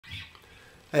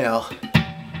Hey all.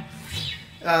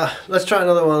 Let's try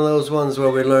another one of those ones where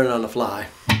we learn on the fly.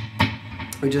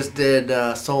 We just did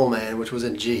Soul Man, which was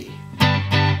in G.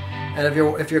 And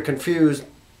if you're confused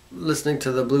listening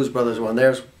to the Blues Brothers one,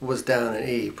 theirs was down in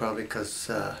E, probably because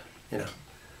you know,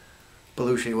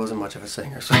 Belushi wasn't much of a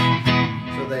singer, so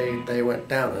they went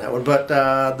down on that one. But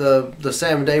the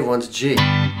Sam and Dave one's G. So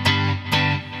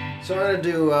I'm gonna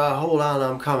do Hold On,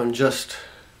 I'm Coming, just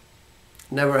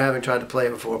never having tried to play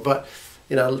it before, but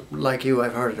you know, like you,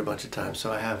 I've heard it a bunch of times,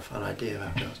 so I have an idea of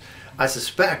how it goes. I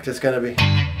suspect it's going to be,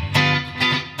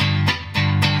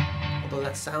 although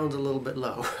that sounds a little bit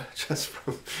low, just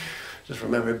from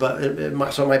memory, but it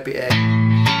might be A.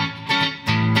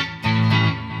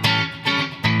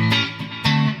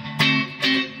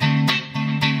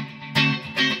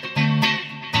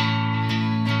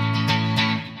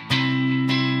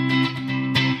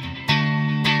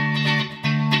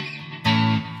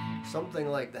 Something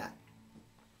like that.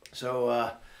 So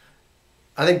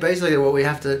I think basically what we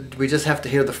just have to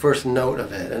hear the first note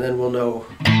of it, and then we'll know,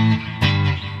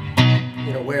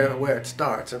 you know, where it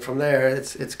starts, and from there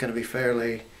it's going to be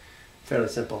fairly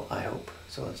simple, I hope.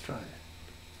 So let's try it.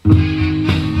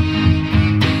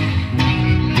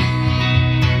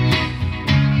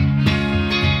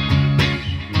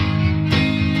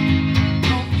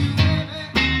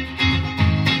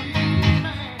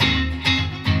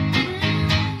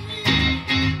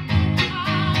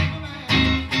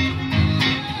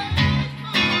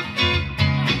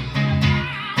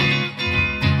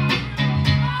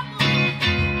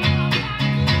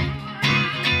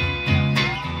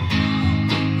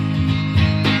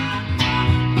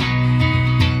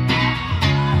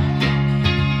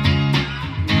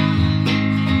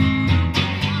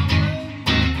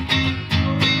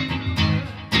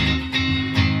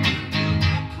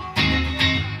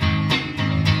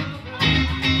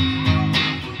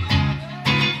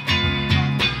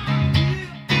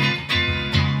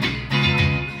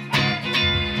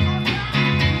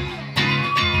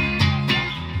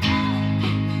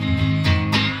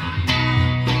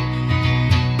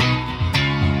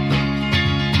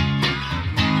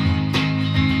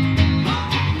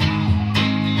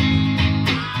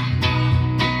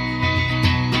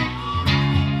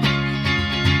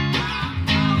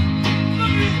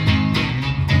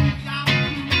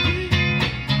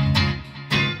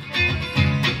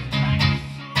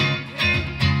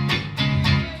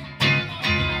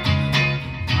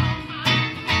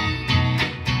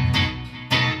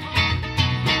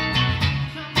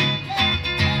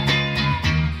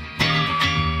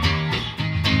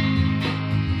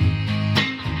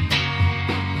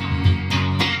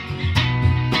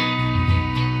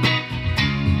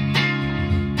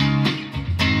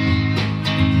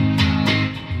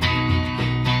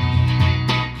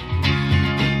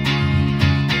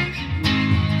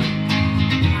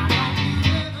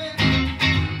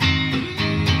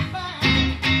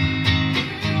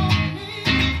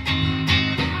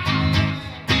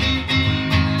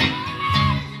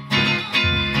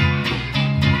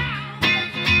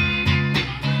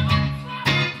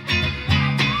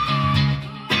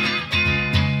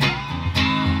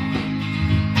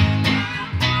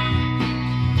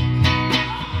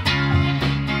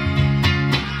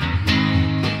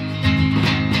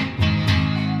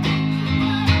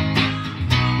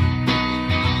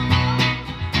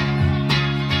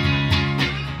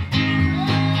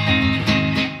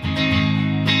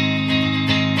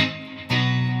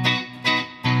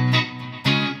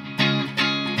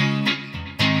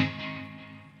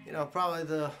 Probably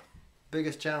the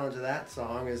biggest challenge of that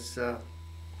song is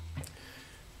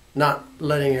not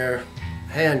letting your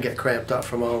hand get cramped up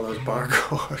from all those bar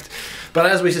chords. But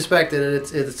as we suspected,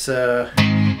 it's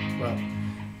well,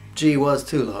 G was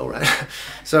too low, right?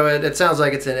 So it sounds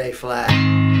like it's in A flat,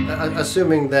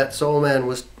 assuming that Soul Man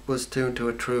was tuned to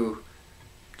a true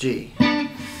G.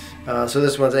 So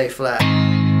this one's A flat.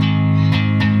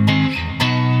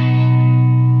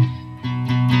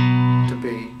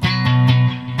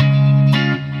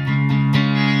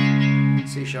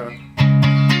 C sharp.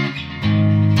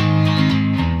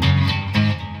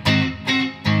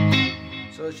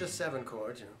 So it's just 7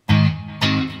 chords, you know.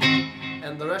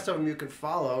 And the rest of them you can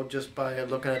follow just by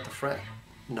looking at the fret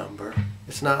number.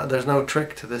 There's no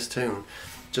trick to this tune.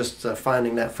 Just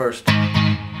finding that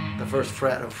the first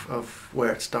fret of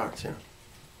where it starts, you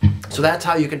know. So that's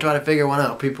how you can try to figure one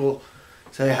out. People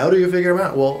say, how do you figure them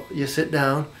out? Well, you sit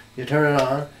down, you turn it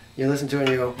on, you listen to it,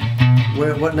 and you go,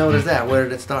 what note is that? Where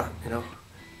did it start? You know.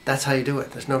 That's how you do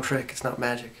it. There's no trick. It's not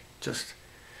magic. Just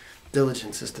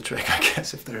diligence is the trick, I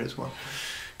guess, if there is one.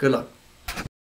 Good luck.